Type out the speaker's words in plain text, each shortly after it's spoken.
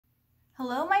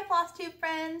Hello, my FlossTube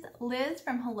friends. Liz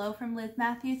from Hello from Liz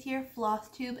Mathews here,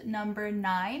 FlossTube number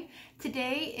 9.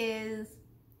 Today is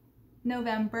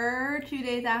November, 2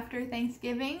 days after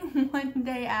Thanksgiving, 1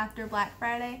 day after Black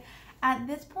Friday. At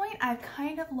this point, I've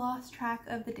kind of lost track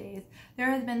of the days. There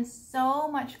has been so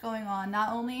much going on,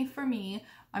 not only for me,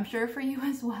 I'm sure for you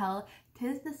as well.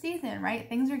 'Tis the season, right?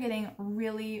 Things are getting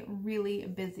really, really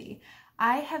busy.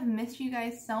 I have missed you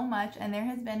guys so much, and there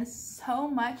has been so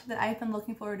much that I've been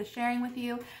looking forward to sharing with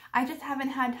you. I just haven't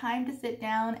had time to sit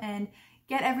down and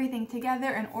get everything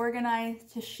together and organized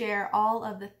to share all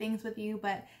of the things with you,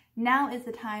 but now is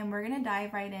the time. We're gonna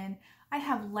dive right in. I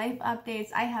have life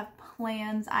updates, I have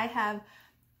plans, I have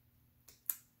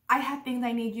things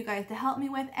I need you guys to help me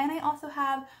with, and I also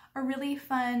have a really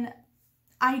fun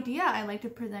idea I like to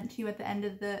present to you at the end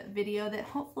of the video that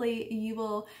hopefully you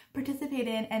will participate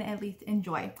in and at least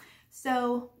enjoy.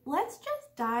 So let's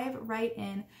just dive right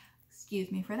in.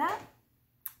 Excuse me for that.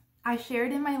 I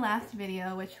shared in my last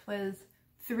video, which was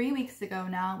 3 weeks ago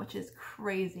now, which is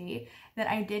crazy, that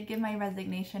I did give my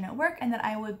resignation at work and that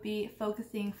I would be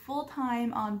focusing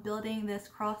full-time on building this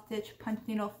cross-stitch punch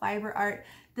needle fiber art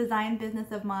design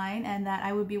business of mine, and that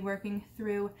I would be working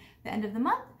through the end of the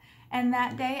month. And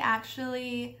that day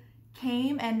actually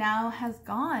came and now has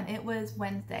gone. It was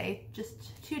Wednesday,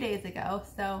 just 2 days ago.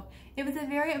 So it was a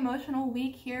very emotional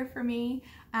week here for me.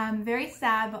 Very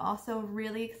sad, but also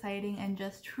really exciting, and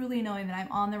just truly knowing that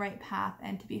I'm on the right path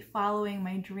and to be following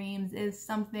my dreams is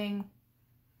something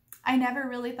I never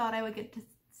really thought I would get to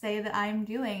say that I'm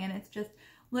doing. And it's just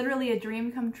literally a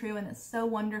dream come true, and it's so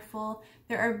wonderful.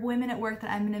 There are women at work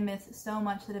that I'm going to miss so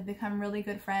much that have become really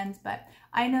good friends, but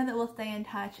I know that we'll stay in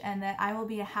touch and that I will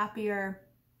be a happier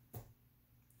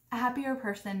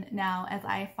person now as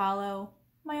I follow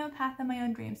my own path and my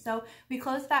own dreams. So we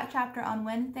closed that chapter on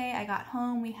Wednesday. I got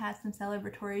home, we had some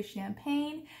celebratory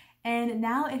champagne, and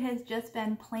now it has just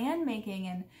been plan making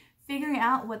and figuring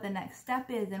out what the next step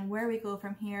is and where we go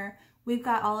from here. We've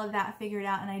got all of that figured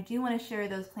out, and I do want to share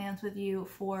those plans with you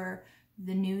for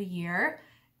the new year.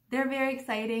 They're very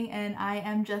exciting, and I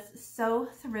am just so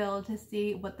thrilled to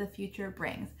see what the future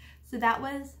brings. So that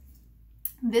was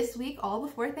this week, all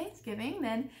before Thanksgiving.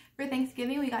 Then for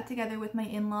Thanksgiving, we got together with my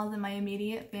in-laws and my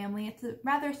immediate family. It's a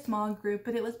rather small group,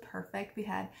 but it was perfect. We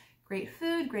had great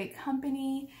food, great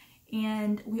company,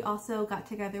 and we also got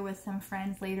together with some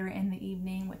friends later in the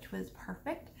evening, which was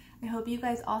perfect. I hope you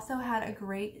guys also had a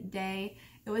great day.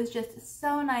 It was just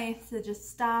so nice to just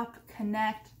stop,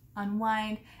 connect,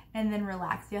 unwind, and then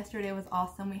relax. Yesterday was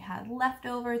awesome. We had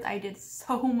leftovers. I did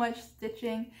so much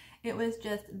stitching. It was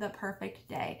just the perfect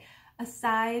day.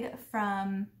 Aside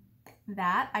from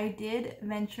that, I did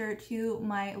venture to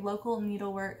my local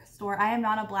needlework store. I am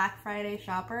not a Black Friday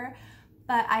shopper,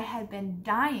 but I had been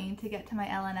dying to get to my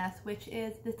LNS, which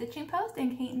is the Stitching Post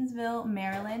in Catonsville,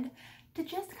 Maryland, to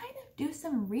just kind of do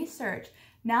some research.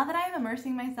 Now that I'm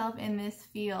immersing myself in this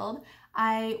field,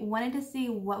 I wanted to see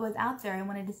what was out there. I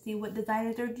wanted to see what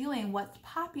designers are doing, what's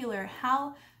popular,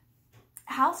 how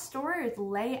stores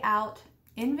lay out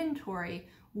inventory,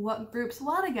 what groups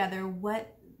well together,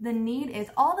 what the need is,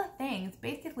 all the things.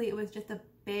 Basically, it was just a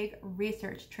big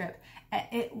research trip.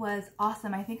 It was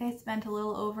awesome. I think I spent a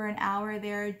little over an hour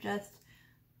there just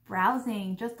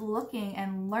browsing, just looking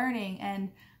and learning and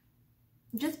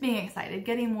just being excited,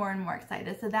 getting more and more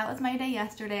excited. So that was my day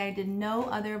yesterday. I did no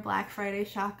other Black Friday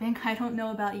shopping. I don't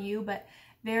know about you, but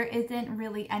there isn't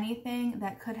really anything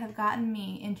that could have gotten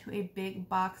me into a big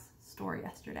box store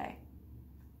yesterday.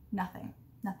 Nothing.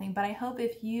 But I hope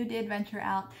if you did venture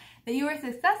out that you were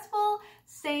successful,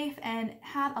 safe, and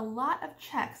had a lot of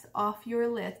checks off your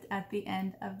list at the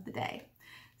end of the day.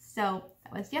 So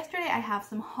that was yesterday. I have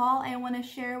some haul I want to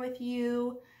share with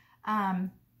you.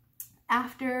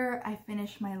 After I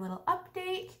finish my little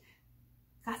update,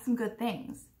 got some good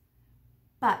things.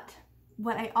 But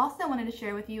what I also wanted to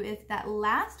share with you is that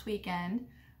last weekend,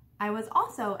 I was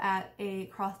also at a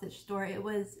cross-stitch store. It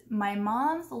was my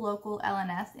mom's local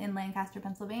LNS in Lancaster,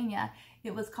 Pennsylvania.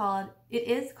 It is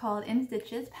called In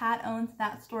Stitches. Pat owns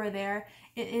that store there.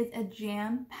 It is a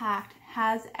jam-packed,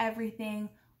 has everything,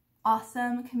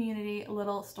 awesome community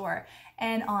little store.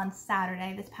 And on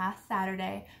Saturday, this past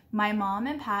Saturday, my mom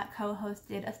and Pat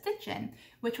co-hosted a stitch-in,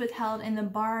 which was held in the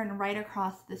barn right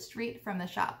across the street from the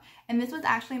shop. And this was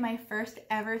actually my first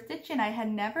ever stitch-in. I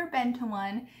had never been to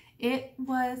one. It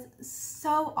was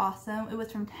so awesome. It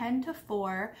was from 10 to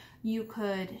 4. You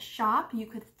could shop, you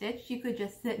could stitch, you could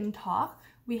just sit and talk.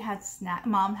 We had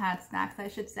Mom had snacks, I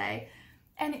should say.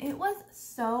 And it was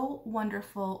so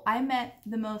wonderful. I met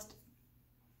the most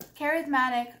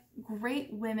charismatic,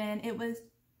 great women. It was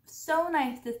so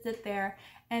nice to sit there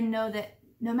and know that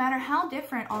no matter how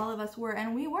different all of us were,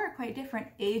 and we were quite different,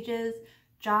 ages,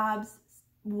 jobs,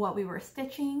 what we were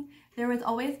stitching, there was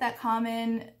always that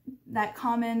common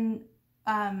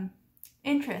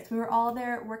interest. We were all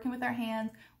there working with our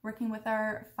hands, working with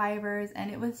our fibers,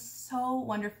 and it was so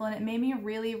wonderful, and it made me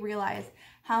really realize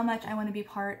how much I want to be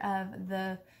part of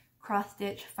the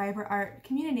cross-stitch fiber art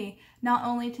community, not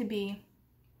only to be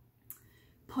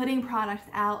putting products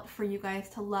out for you guys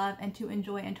to love and to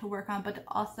enjoy and to work on, but to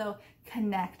also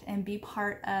connect and be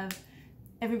part of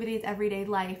everybody's everyday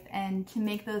life and to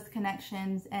make those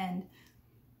connections. And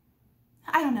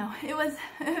I don't know, it was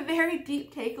a very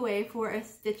deep takeaway for a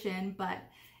stitch-in, but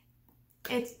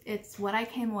it's what I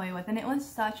came away with, and it was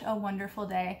such a wonderful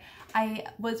day. I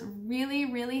was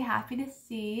really happy to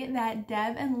see that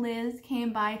Deb and Liz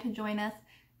came by to join us.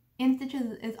 In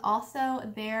Stitches is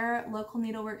also their local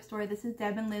needlework store. This is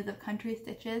Deb and Liz of Country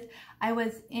Stitches. I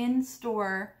was in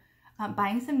store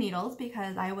buying some needles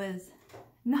because I was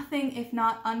nothing if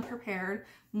not unprepared.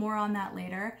 More on that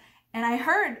later. And I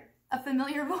heard a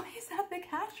familiar voice at the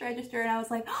cash register, and I was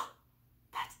like, oh,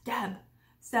 that's Deb.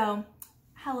 So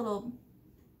I had a little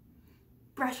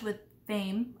brush with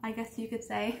fame, I guess you could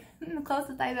say, the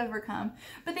closest I've ever come.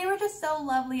 But they were just so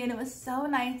lovely, and it was so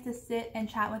nice to sit and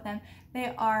chat with them.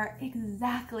 They are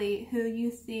exactly who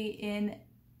you see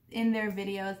in their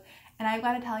videos, and I've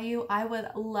got to tell you, I would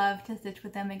love to stitch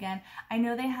with them again. I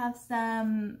know they have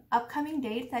some upcoming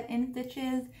dates at In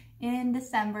Stitches in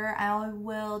December. I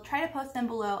will try to post them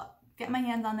below, get my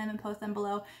hands on them and post them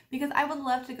below, because I would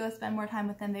love to go spend more time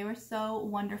with them. They were so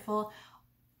wonderful.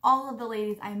 All of the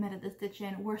ladies I met at the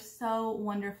Stitch-In were so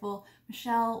wonderful.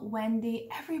 Michelle, Wendy,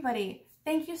 everybody.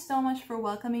 Thank you so much for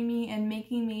welcoming me and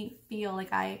making me feel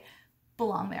like I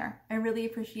belong there. I really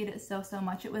appreciate it so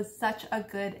much. It was such a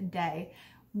good day.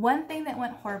 One thing that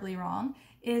went horribly wrong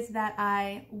is that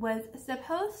I was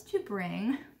supposed to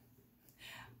bring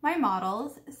my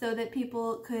models so that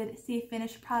people could see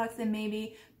finished products and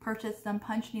maybe purchase some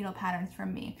punch needle patterns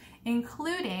from me,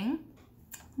 including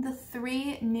the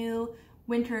 3 new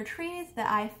winter trees that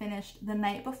I finished the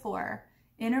night before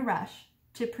in a rush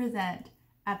to present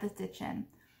at the Stitch-In,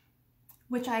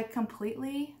 which I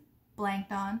completely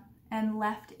blanked on and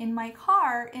left in my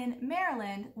car in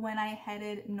Maryland when I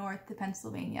headed north to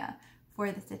Pennsylvania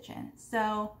for the Stitch-In.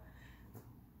 So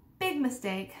big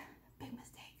mistake,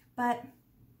 but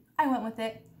I went with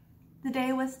it. The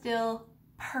day was still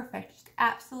perfect, just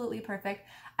absolutely perfect.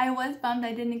 I was bummed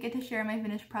I didn't get to share my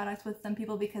finished products with some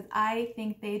people because I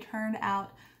think they turned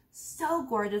out so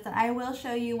gorgeous, and I will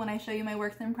show you when I show you my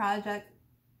works in progress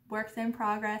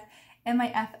and my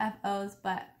FFOs,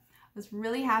 but I was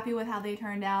really happy with how they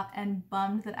turned out and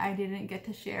bummed that I didn't get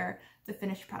to share the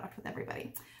finished product with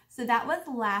everybody. So that was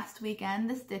last weekend,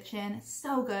 the Stitch-In.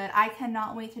 So good. I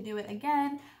cannot wait to do it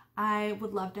again. I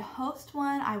would love to host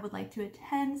one. I would like to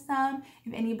attend some.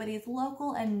 If anybody's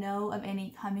local and know of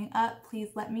any coming up, please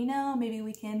let me know. Maybe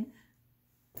we can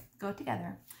go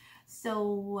together.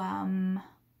 So,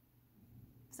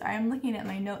 sorry, I'm looking at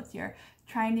my notes here,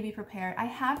 trying to be prepared. I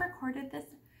have recorded this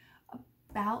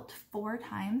about 4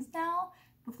 times now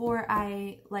before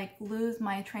I lose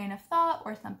my train of thought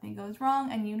or something goes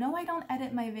wrong. And you know I don't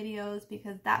edit my videos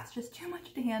because that's just too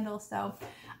much to handle. So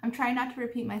I'm trying not to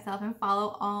repeat myself and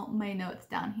follow all my notes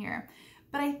down here.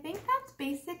 But I think that's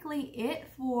basically it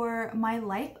for my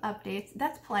life updates.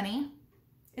 That's plenty.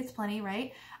 It's plenty,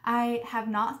 right? I have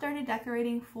not started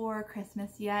decorating for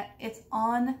Christmas yet. It's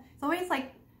always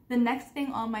like the next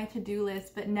thing on my to-do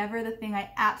list, but never the thing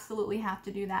I absolutely have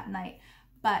to do that night.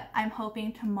 But I'm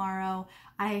hoping tomorrow.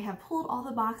 I have pulled all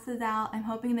the boxes out. I'm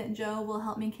hoping that Joe will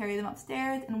help me carry them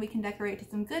upstairs and we can decorate to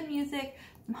some good music,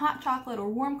 some hot chocolate or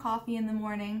warm coffee in the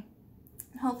morning.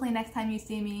 Hopefully next time you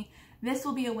see me, this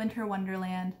will be a winter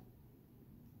wonderland.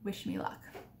 Wish me luck.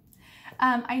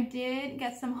 I did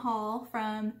get some haul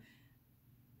from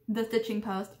the stitching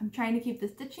post. I'm trying to keep the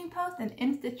stitching post and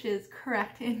In Stitches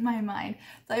correct in my mind.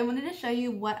 So I wanted to show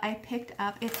you what I picked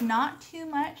up. It's not too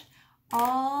much.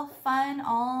 All fun,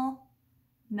 all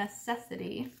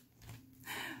necessity.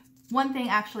 One thing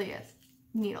actually is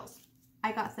needles.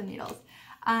 I got some needles.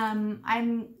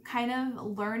 I'm kind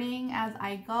of learning as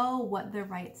I go what the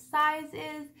right size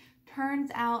is.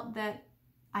 Turns out that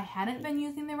I hadn't been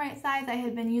using the right size. I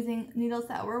had been using needles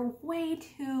that were way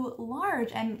too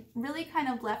large and really kind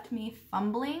of left me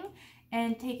fumbling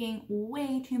and taking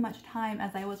way too much time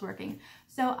as I was working.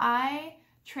 So I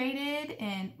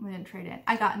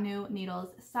I got new needles,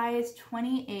 size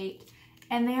 28,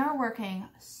 and they are working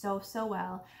so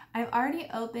well. I've already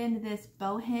opened this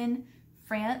Bohin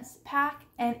France pack,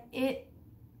 and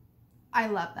I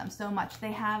love them so much.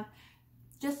 They have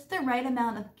just the right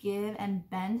amount of give and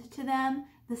bend to them.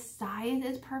 The size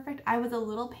is perfect. I was a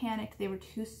little panicked they were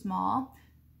too small,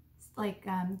 like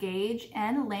gauge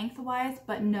and lengthwise,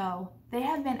 but no, they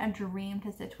have been a dream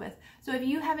to stitch with. So if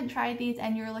you haven't tried these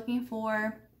and you're looking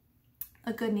for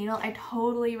a good needle, I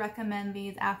totally recommend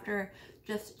these after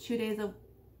just 2 days of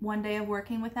 1 day of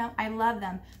working with them. I love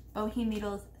them. Boheme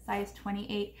needles, size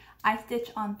 28. I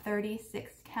stitch on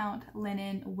 36 count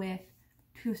linen with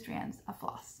 2 strands of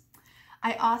floss.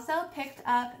 I also picked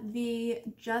up the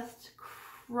Just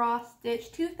Cross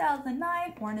Stitch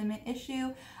 2009 ornament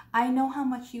issue. I know how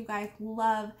much you guys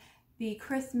love the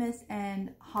Christmas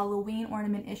and Halloween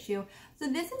ornament issue. So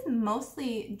this is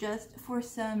mostly just for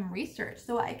some research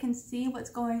so I can see what's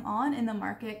going on in the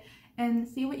market and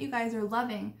see what you guys are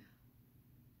loving.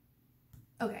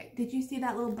 Okay, did you see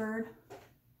that little bird?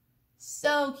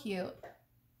 So cute.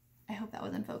 I hope that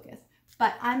was in focus.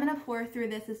 But I'm gonna pour through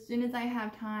this as soon as I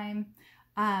have time.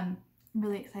 I'm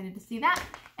really excited to see that.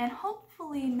 And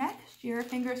hopefully next year,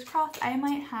 fingers crossed, I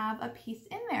might have a piece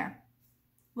in there.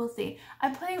 We'll see.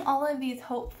 I'm putting all of these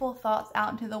hopeful thoughts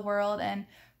out into the world and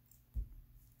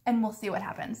we'll see what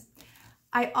happens.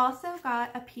 I also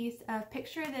got a piece of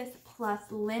Picture This Plus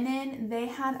linen. They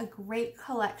had a great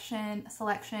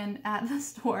selection at the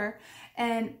store,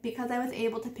 and because I was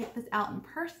able to pick this out in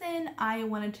person, I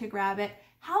wanted to grab it.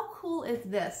 How cool is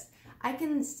this? I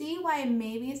can see why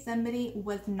maybe somebody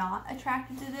was not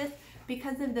attracted to this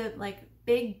because of the like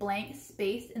big blank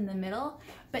space in the middle,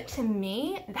 but to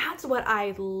me, that's what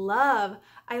I love.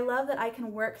 I love that I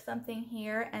can work something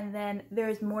here and then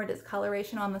there's more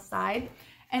discoloration on the side.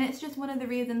 And it's just one of the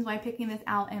reasons why picking this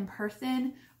out in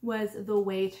person was the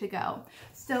way to go.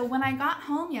 So when I got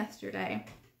home yesterday,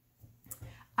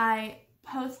 I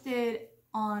posted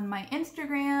on my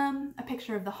Instagram a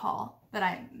picture of the haul that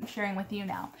I'm sharing with you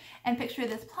now. And Picture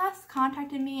This Plus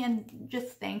contacted me and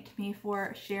just thanked me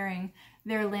for sharing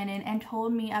their linen and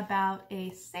told me about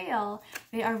a sale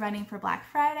they are running for Black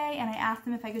Friday. And I asked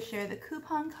them if I could share the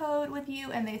coupon code with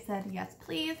you, and they said yes,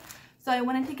 please. So I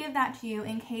wanted to give that to you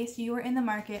in case you were in the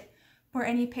market for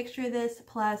any Picture This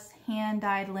Plus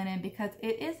hand-dyed linen, because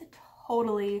it is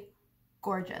totally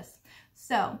gorgeous.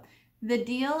 So the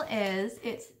deal is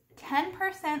it's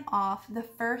 10% off the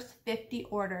first 50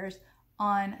 orders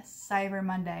on Cyber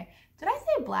Monday. Did I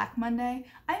say Black Monday?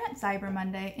 I meant Cyber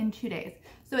Monday in 2 days.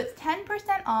 So it's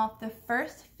 10% off the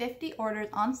first 50 orders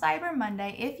on Cyber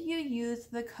Monday if you use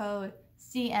the code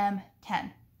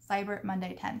CM10. Cyber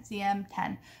Monday 10,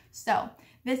 CM10. So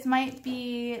this might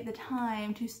be the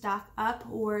time to stock up,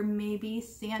 or maybe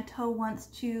Santa wants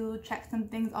to check some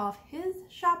things off his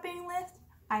shopping list.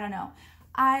 I don't know.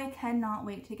 I cannot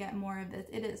wait to get more of this.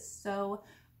 It is so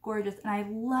gorgeous, and I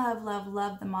love, love,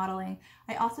 love the modeling.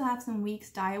 I also have some Weeks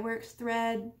Dye Works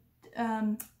thread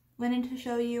linen to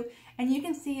show you, and you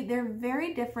can see they're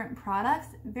very different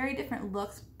products, very different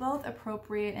looks, both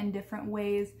appropriate in different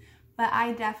ways. But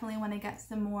I definitely want to get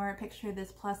some more Picture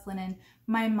This Plus linen.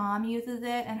 My mom uses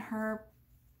it, and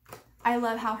I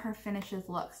love how her finishes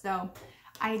look. So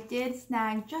I did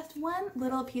snag just one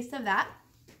little piece of that.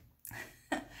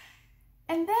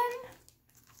 And then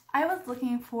I was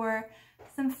looking for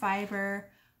some fiber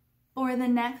for the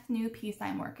next new piece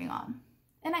I'm working on.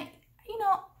 And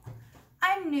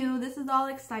I'm new, this is all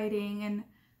exciting, and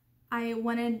I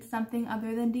wanted something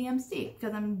other than DMC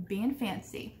because I'm being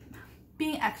fancy.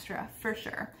 Being extra for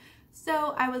sure.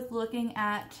 So I was looking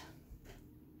at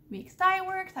Weeks Dye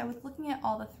Works, I was looking at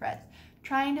all the threads,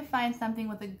 trying to find something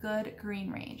with a good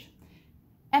green range.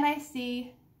 And I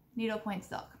see needlepoint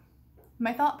silk.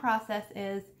 My thought process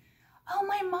is, oh,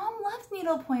 my mom loves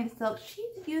needlepoint silk.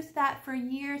 She's used that for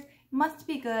years. Must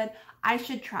be good. I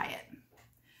should try it.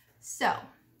 So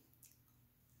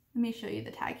let me show you the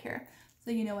tag here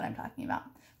so you know what I'm talking about.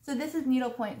 So this is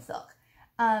needlepoint silk.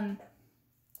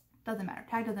 Doesn't matter,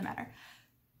 tag doesn't matter.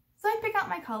 So I pick out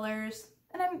my colors,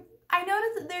 and I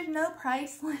noticed that there's no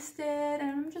price listed, and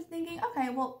I'm just thinking, okay,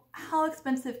 well, how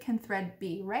expensive can thread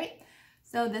be, right?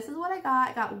 So this is what I got.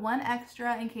 I got one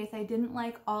extra in case I didn't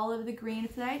like all of the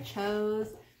greens that I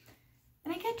chose.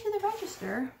 And I get to the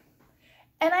register,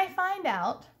 and I find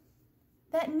out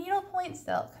that needlepoint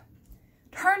silk,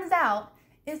 turns out,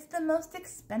 is the most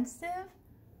expensive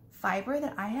fiber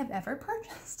that I have ever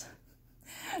purchased.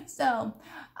 So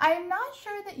I'm not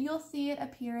sure that you'll see it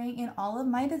appearing in all of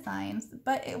my designs,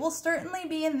 but it will certainly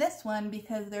be in this one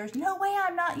because there's no way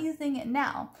I'm not using it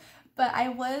now. But I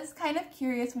was kind of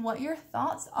curious what your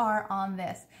thoughts are on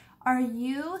this. Are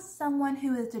you someone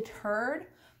who is deterred,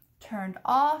 turned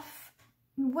off?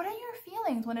 What are your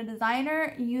feelings when a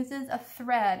designer uses a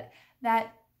thread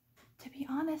that to be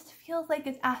honest, feels like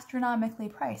it's astronomically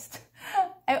priced.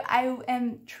 I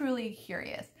am truly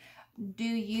curious. Do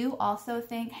you also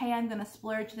think, hey, I'm gonna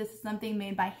splurge, this is something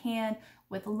made by hand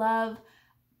with love,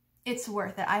 it's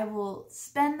worth it. I will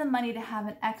spend the money to have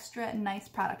an extra nice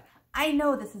product. I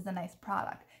know this is a nice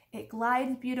product. It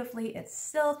glides beautifully, it's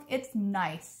silk, it's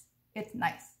nice. It's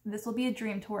nice. This will be a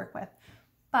dream to work with.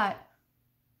 But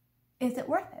is it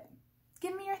worth it?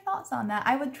 Give me your thoughts on that.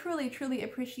 I would truly, truly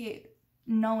appreciate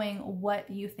knowing what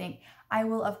you think. I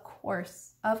will, of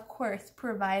course,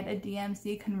 provide a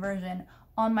DMC conversion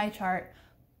on my chart.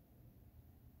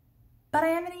 But I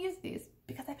am going to use these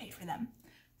because I paid for them.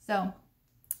 So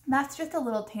that's just a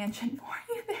little tangent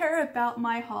for you there about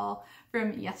my haul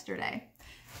from yesterday.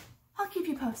 I'll keep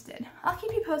you posted. I'll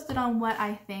keep you posted on what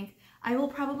I think. I will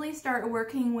probably start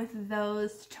working with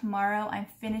those tomorrow. I'm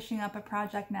finishing up a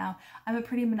project now. I'm a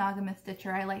pretty monogamous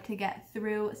stitcher. I like to get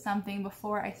through something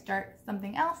before I start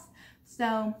something else.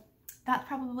 So that's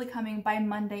probably coming by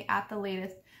Monday at the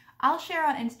latest. I'll share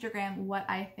on Instagram what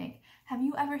I think. Have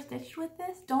you ever stitched with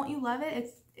this? Don't you love it?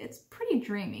 It's pretty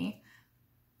dreamy.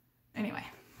 Anyway,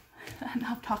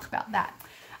 enough talk about that.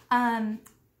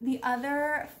 The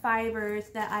other fibers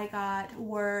that I got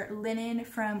were linen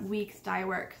from Weeks Dye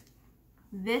Works.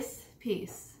 This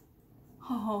piece,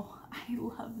 oh, I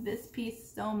love this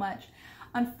piece so much.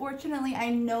 Unfortunately, I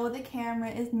know the camera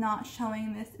is not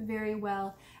showing this very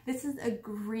well. This is a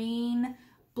green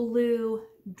blue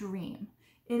dream.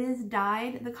 It is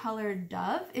dyed the color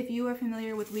Dove. If you are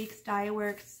familiar with Weeks Dye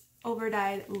Works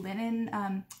overdyed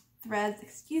linen threads,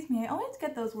 excuse me, I always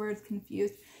get those words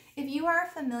confused. If you are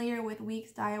familiar with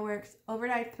Weeks Dye Works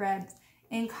overdyed threads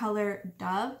in color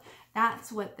Dove,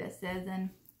 that's what this is. And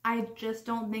I just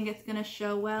don't think it's gonna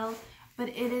show well, but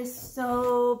it is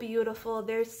so beautiful.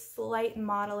 There's slight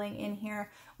modeling in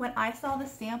here. When I saw the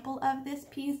sample of this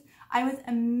piece, I was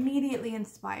immediately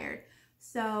inspired.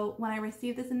 So when I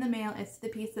received this in the mail, it's the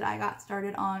piece that I got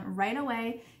started on right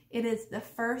away. It is the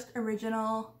first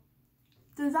original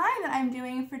design that I'm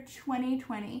doing for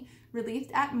 2020, released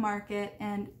at market,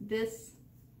 and this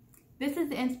is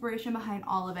the inspiration behind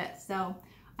all of it. So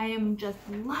I am just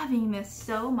loving this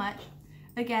so much.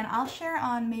 Again, I'll share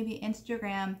on maybe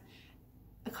Instagram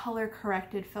a color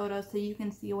corrected photo so you can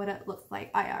see what it looks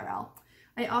like IRL.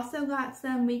 I also got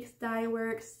some Weeks Dye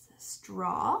Works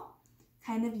straw,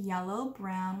 kind of yellow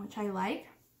brown, which I like.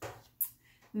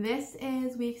 This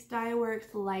is Weeks Dye Works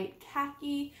light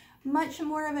khaki, much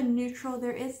more of a neutral.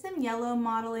 There is some yellow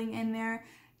modeling in there.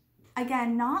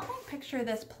 Again, not like Picture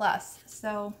This Plus.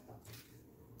 So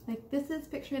like this is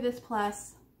Picture This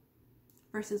Plus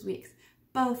versus Weeks.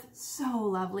 Both so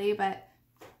lovely, but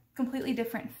completely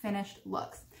different finished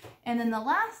looks. And then the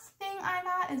last thing I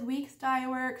got is Weeks Dye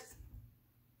Works.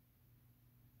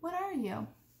 What are you?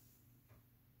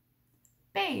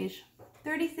 Beige,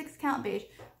 36 count beige.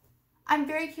 I'm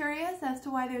very curious as to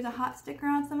why there's a hot sticker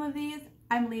on some of these.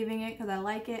 I'm leaving it because I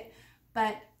like it,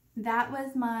 but that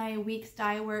was my Weeks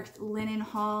Dye Works linen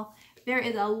haul. There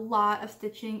is a lot of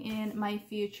stitching in my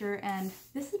future, and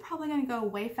this is probably going to go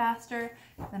way faster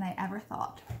than I ever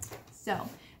thought. So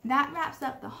that wraps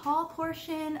up the haul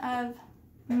portion of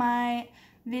my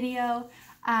video.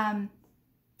 I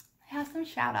have some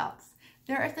shout outs.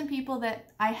 There are some people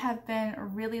that I have been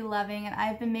really loving, and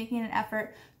I've been making an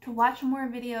effort to watch more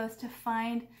videos to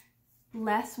find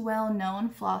less well-known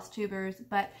floss tubers,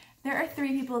 but there are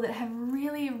 3 people that have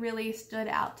really stood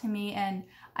out to me, and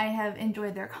I have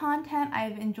enjoyed their content.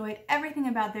 I've enjoyed everything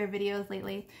about their videos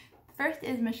lately. First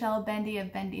is Michelle Bendy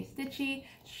of Bendy Stitchy.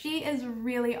 She is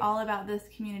really all about this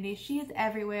community. She is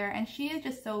everywhere, and she is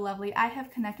just so lovely. I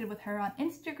have connected with her on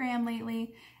Instagram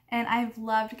lately, and I've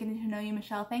loved getting to know you,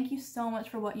 Michelle. Thank you so much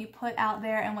for what you put out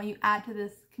there and what you add to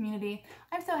this community.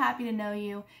 I'm so happy to know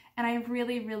you, and I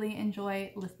really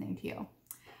enjoy listening to you.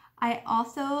 I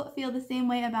also feel the same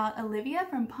way about Olivia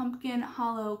from Pumpkin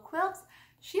Hollow Quilts.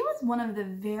 She was one of the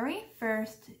very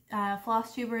first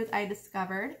floss tubers I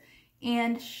discovered,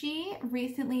 and she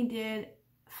recently did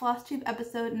floss tube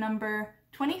episode number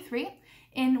 23,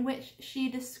 in which she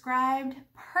described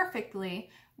perfectly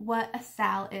what a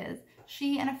sal is.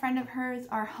 She and a friend of hers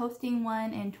are hosting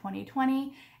one in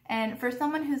 2020, and for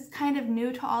someone who's kind of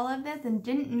new to all of this and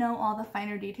didn't know all the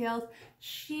finer details,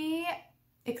 she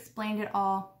explained it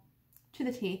all to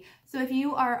the T. So if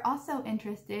you are also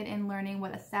interested in learning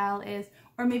what a sal is,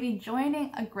 or maybe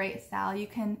joining a great sal, you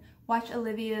can watch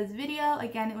Olivia's video.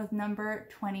 Again, it was number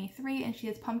 23, and she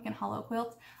has Pumpkin Hollow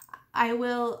Quilts. I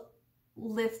will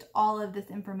list all of this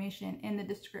information in the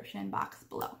description box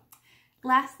below.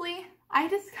 Lastly, I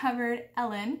discovered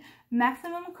Ellen,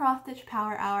 Maximum Cross Stitch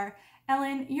Power Hour.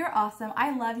 Ellen, you're awesome.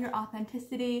 I love your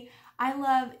authenticity. I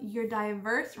love your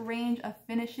diverse range of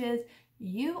finishes.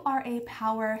 You are a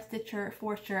power stitcher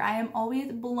for sure. I am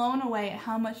always blown away at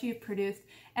how much you've produced,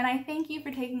 and I thank you for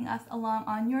taking us along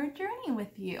on your journey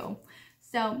with you.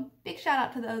 So big shout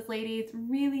out to those ladies.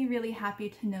 Really, really happy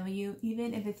to know you,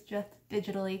 even if it's just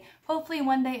digitally. Hopefully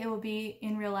one day it will be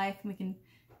in real life and we can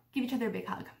give each other a big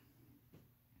hug.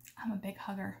 I'm a big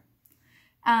hugger.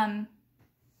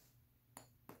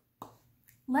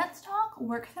 Let's talk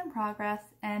works in progress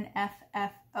and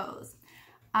FFOs.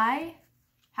 I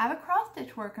have a cross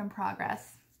stitch work in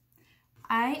progress.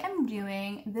 I am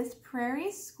doing this Prairie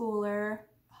Schooler,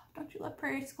 oh, don't you love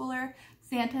Prairie Schooler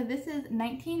Santa? This is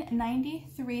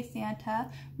 1993 Santa.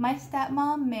 My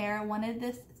stepmom Mare wanted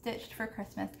this stitched for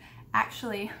Christmas.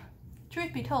 Actually,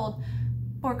 truth be told,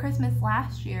 for Christmas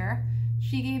last year,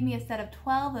 she gave me a set of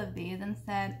 12 of these and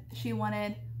said she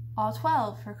wanted all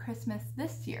 12 for Christmas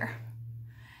this year.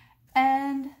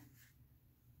 And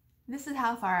this is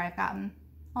how far I've gotten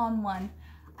on one.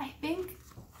 I think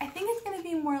it's going to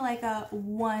be more like a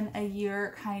one a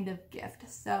year kind of gift.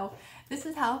 So this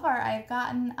is how far I've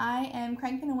gotten. I am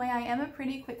cranking away. I am a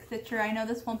pretty quick stitcher. I know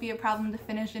this won't be a problem to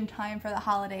finish in time for the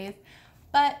holidays,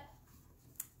 but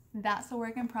that's a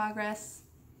work in progress.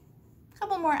 A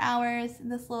couple more hours,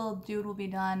 this little dude will be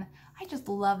done. I just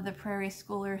love the Prairie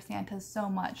Schooler Santas so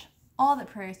much. All the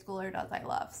Prairie Schooler does I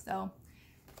love. So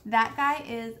that guy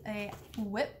is a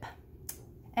whip.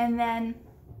 And then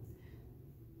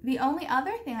the only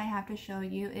other thing I have to show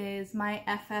you is my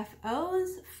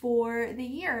FFOs for the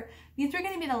year. These are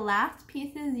going to be the last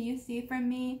pieces you see from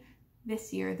me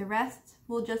this year. The rest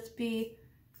will just be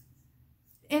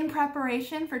in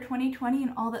preparation for 2020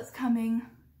 and all that's coming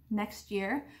next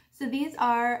year. So these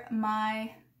are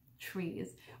my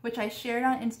trees, which I shared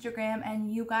on Instagram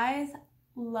and you guys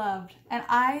loved. And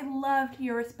I loved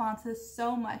your responses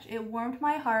so much. It warmed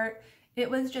my heart. It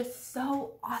was just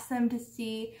so awesome to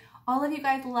see all of you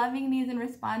guys loving these and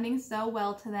responding so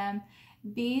well to them.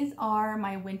 These are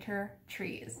my winter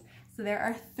trees. So there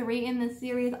are 3 in this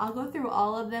series. I'll go through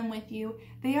all of them with you.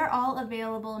 They are all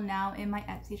available now in my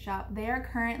Etsy shop. They are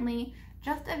currently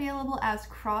just available as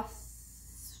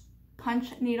cross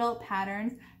punch needle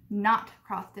patterns, not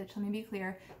cross stitch. Let me be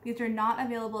clear. These are not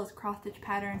available as cross stitch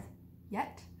patterns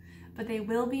yet, but they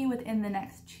will be within the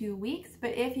next 2 weeks.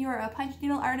 But if you are a punch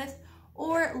needle artist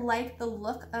or like the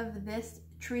look of this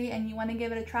tree and you want to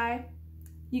give it a try,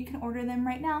 you can order them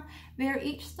right now. They're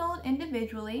each sold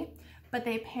individually, but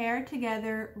they pair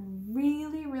together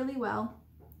really, really well.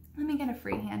 Let me get a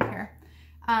free hand here.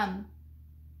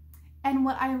 And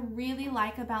what I really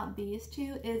like about these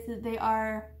two is that they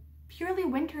are purely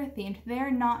winter themed. They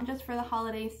are not just for the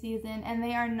holiday season, and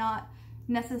they are not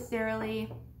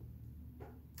necessarily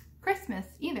Christmas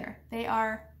either. They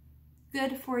are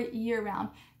good for year round.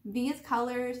 These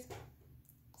colors,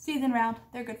 season round,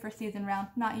 they're good for season round,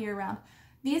 not year round.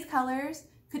 These colors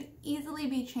could easily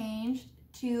be changed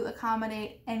to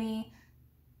accommodate any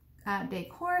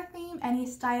decor theme, any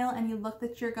style, any look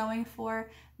that you're going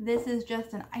for. This is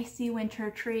just an icy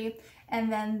winter tree.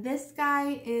 And then this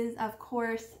guy is, of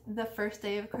course, the first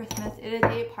day of Christmas. It is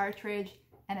a partridge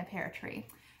and a pear tree.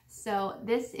 So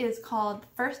this is called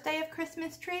First Day of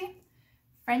Christmas Tree,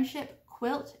 Friendship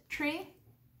Quilt Tree,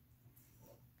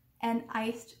 and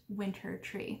Iced Winter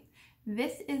Tree.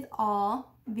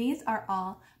 These are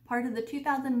all part of the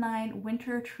 2009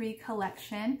 Winter Tree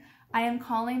Collection. I am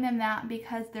calling them that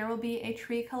because there will be a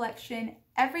tree collection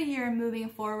every year moving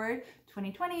forward,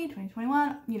 2020,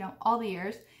 2021, you know, all the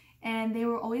years. And they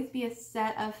will always be a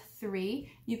set of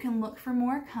 3. You can look for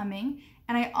more coming.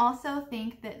 And I also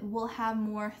think that we'll have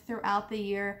more throughout the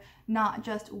year, not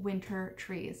just winter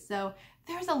trees. So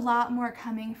there's a lot more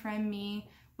coming from me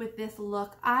with this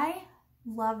look. I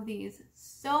love these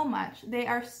so much.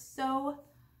 They're so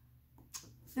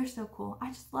cool. I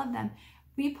just love them.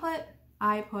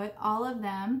 I put all of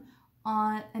them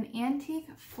on an antique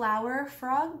flower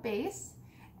frog base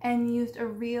and used a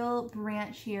real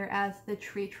branch here as the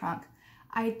tree trunk.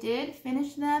 I did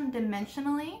finish them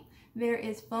dimensionally. There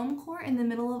is foam core in the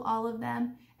middle of all of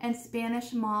them and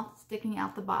Spanish moth sticking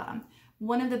out the bottom.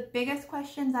 One of the biggest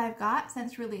questions I've got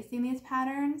since releasing these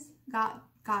patterns,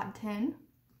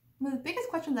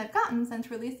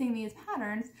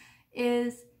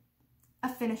 is a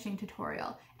finishing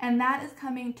tutorial, and that is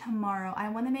coming tomorrow. I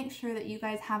want to make sure that you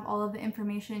guys have all of the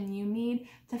information you need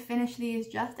to finish these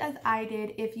just as I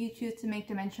did if you choose to make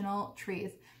dimensional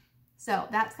trees. So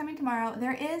that's coming tomorrow.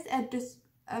 There is a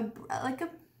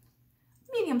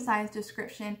medium-sized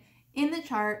description in the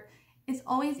chart. it's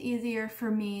always easier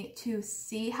for me to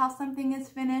see how something is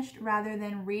finished rather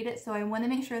than read it. So I want to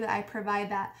make sure that I provide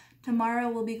that. Tomorrow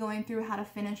we'll be going through how to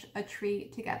finish a tree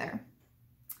together.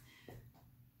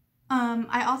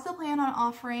 I also plan on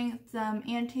offering some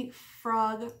antique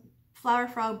flower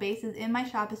frog bases in my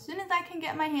shop as soon as I can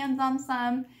get my hands on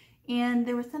some. And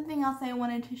there was something else I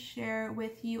wanted to share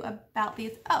with you about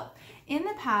these. Oh, in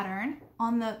the pattern,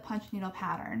 on the punch needle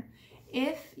pattern,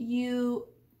 if you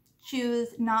choose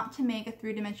not to make a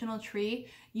 3-dimensional tree,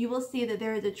 you will see that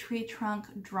there is a tree trunk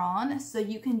drawn. So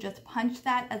you can just punch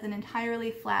that as an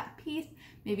entirely flat piece,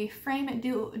 maybe frame it,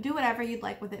 do whatever you'd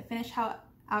like with it, finish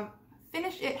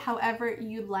it however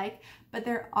you'd like, but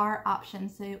there are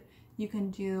options. So you can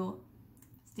do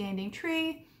standing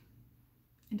tree,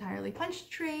 entirely punched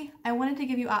tree. I wanted to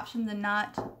give you options and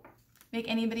not make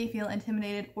anybody feel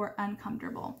intimidated or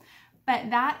uncomfortable. But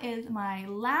that is my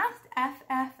last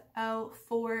FFO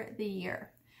for the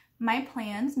year. My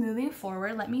plans moving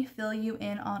forward, let me fill you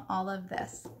in on all of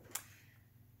this.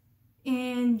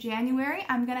 In January,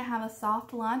 I'm going to have a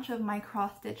soft launch of my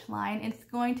cross stitch line. It's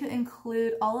going to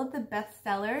include all of the best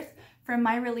sellers from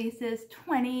my releases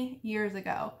 20 years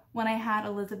ago when I had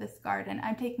Elizabeth's Garden.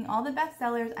 I'm taking all the best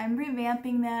sellers, I'm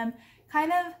revamping them,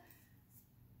 kind of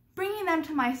bringing them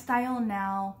to my style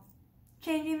now,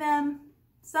 changing them,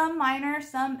 some minor,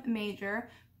 some major.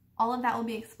 All of that will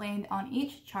be explained on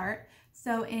each chart.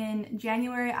 So in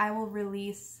January, I will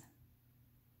release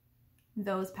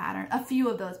those patterns, a few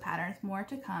of those patterns, more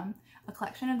to come, a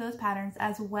collection of those patterns,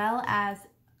 as well as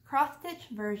cross-stitch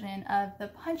version of the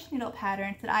punch needle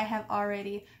patterns that I have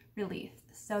already released.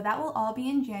 So that will all be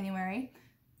in January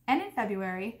and in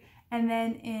February. And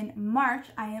then in March,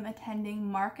 I am attending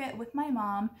Market with my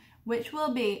mom, which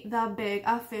will be the big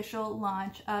official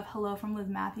launch of Hello from Liz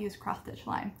Mathews cross-stitch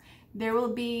line. There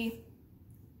will be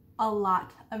a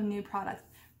lot of new products,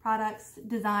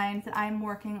 designs that I'm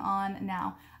working on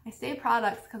now. I say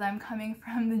products because I'm coming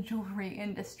from the jewelry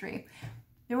industry.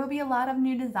 There will be a lot of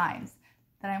new designs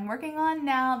that I'm working on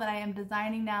now, that I am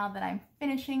designing now, that I'm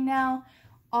finishing now,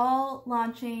 all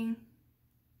launching,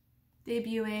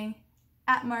 debuting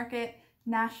at Market,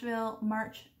 Nashville,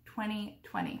 March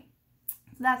 2020.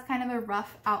 So that's kind of a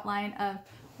rough outline of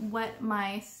what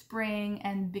my spring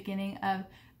and beginning of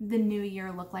the new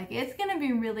year look like. It's going to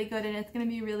be really good and it's going to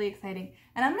be really exciting.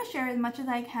 And I'm going to share as much as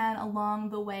I can along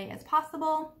the way as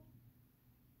possible.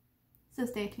 So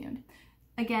stay tuned.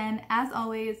 Again, as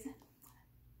always,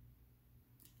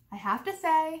 I have to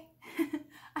say,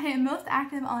 I am most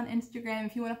active on Instagram.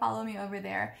 If you want to follow me over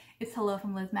there, it's Hello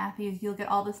from Liz Mathews. You'll get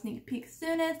all the sneak peeks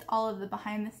soonest, all of the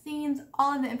behind the scenes,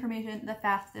 all of the information the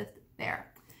fastest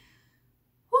there.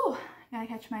 Whew, gotta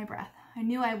catch my breath. I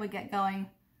knew I would get going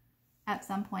at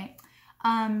some point.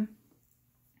 I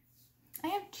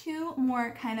have two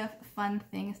more kind of fun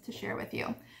things to share with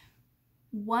you.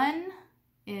 One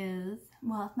is,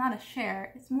 well, it's not a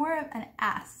share, it's more of an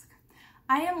ask.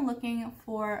 I am looking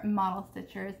for model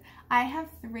stitchers. I have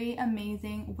 3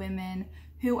 amazing women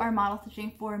who are model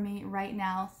stitching for me right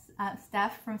now.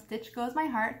 Steph from Stitch Goes My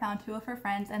Heart found 2 of her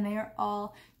friends and they are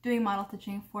all doing model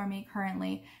stitching for me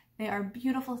currently. They are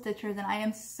beautiful stitchers and I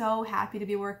am so happy to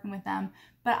be working with them.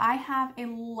 But I have a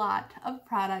lot of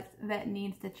products that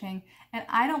need stitching and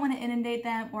I don't want to inundate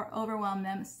them or overwhelm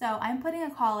them. So I'm putting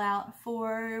a call out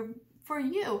for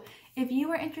you. If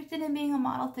you are interested in being a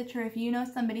model stitcher, if you know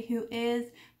somebody who is,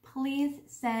 please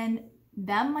send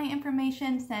them my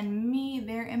information, send me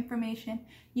their information.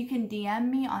 You can DM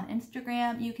me on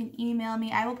Instagram, you can email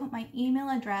me. I will put my email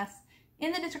address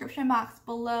in the description box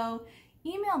below.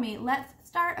 Email me, let's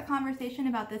start a conversation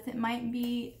about this. It might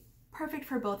be perfect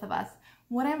for both of us.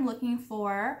 What I'm looking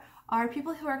for are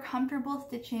people who are comfortable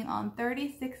stitching on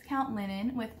 36 count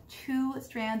linen with 2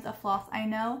 strands of floss. I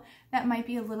know that might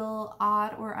be a little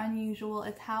odd or unusual.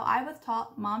 It's how I was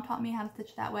taught. Mom taught me how to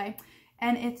stitch that way.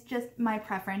 And it's just my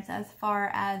preference as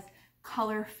far as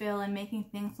color fill and making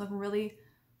things look really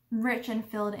rich and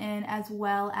filled in, as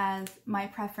well as my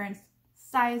preference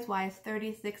size-wise.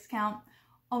 36 count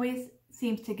always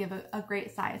seems to give a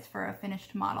great size for a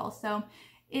finished model. So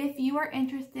if you are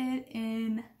interested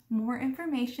in more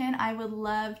information, I would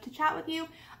love to chat with you.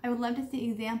 I would love to see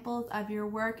examples of your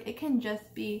work. It can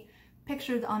just be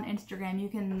pictures on Instagram.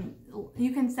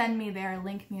 You can send me there,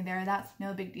 link me there. That's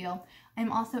no big deal.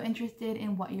 I'm also interested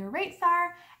in what your rates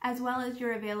are as well as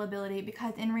your availability,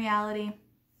 because in reality,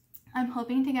 I'm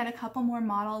hoping to get a couple more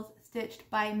models stitched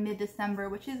by mid-December,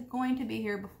 which is going to be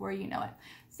here before you know it.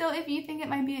 So if you think it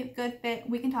might be a good fit,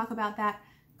 we can talk about that.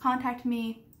 Contact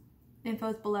me. The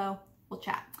info's below. We'll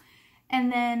chat.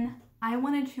 And then I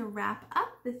wanted to wrap up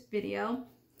this video,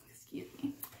 excuse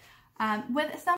me, with some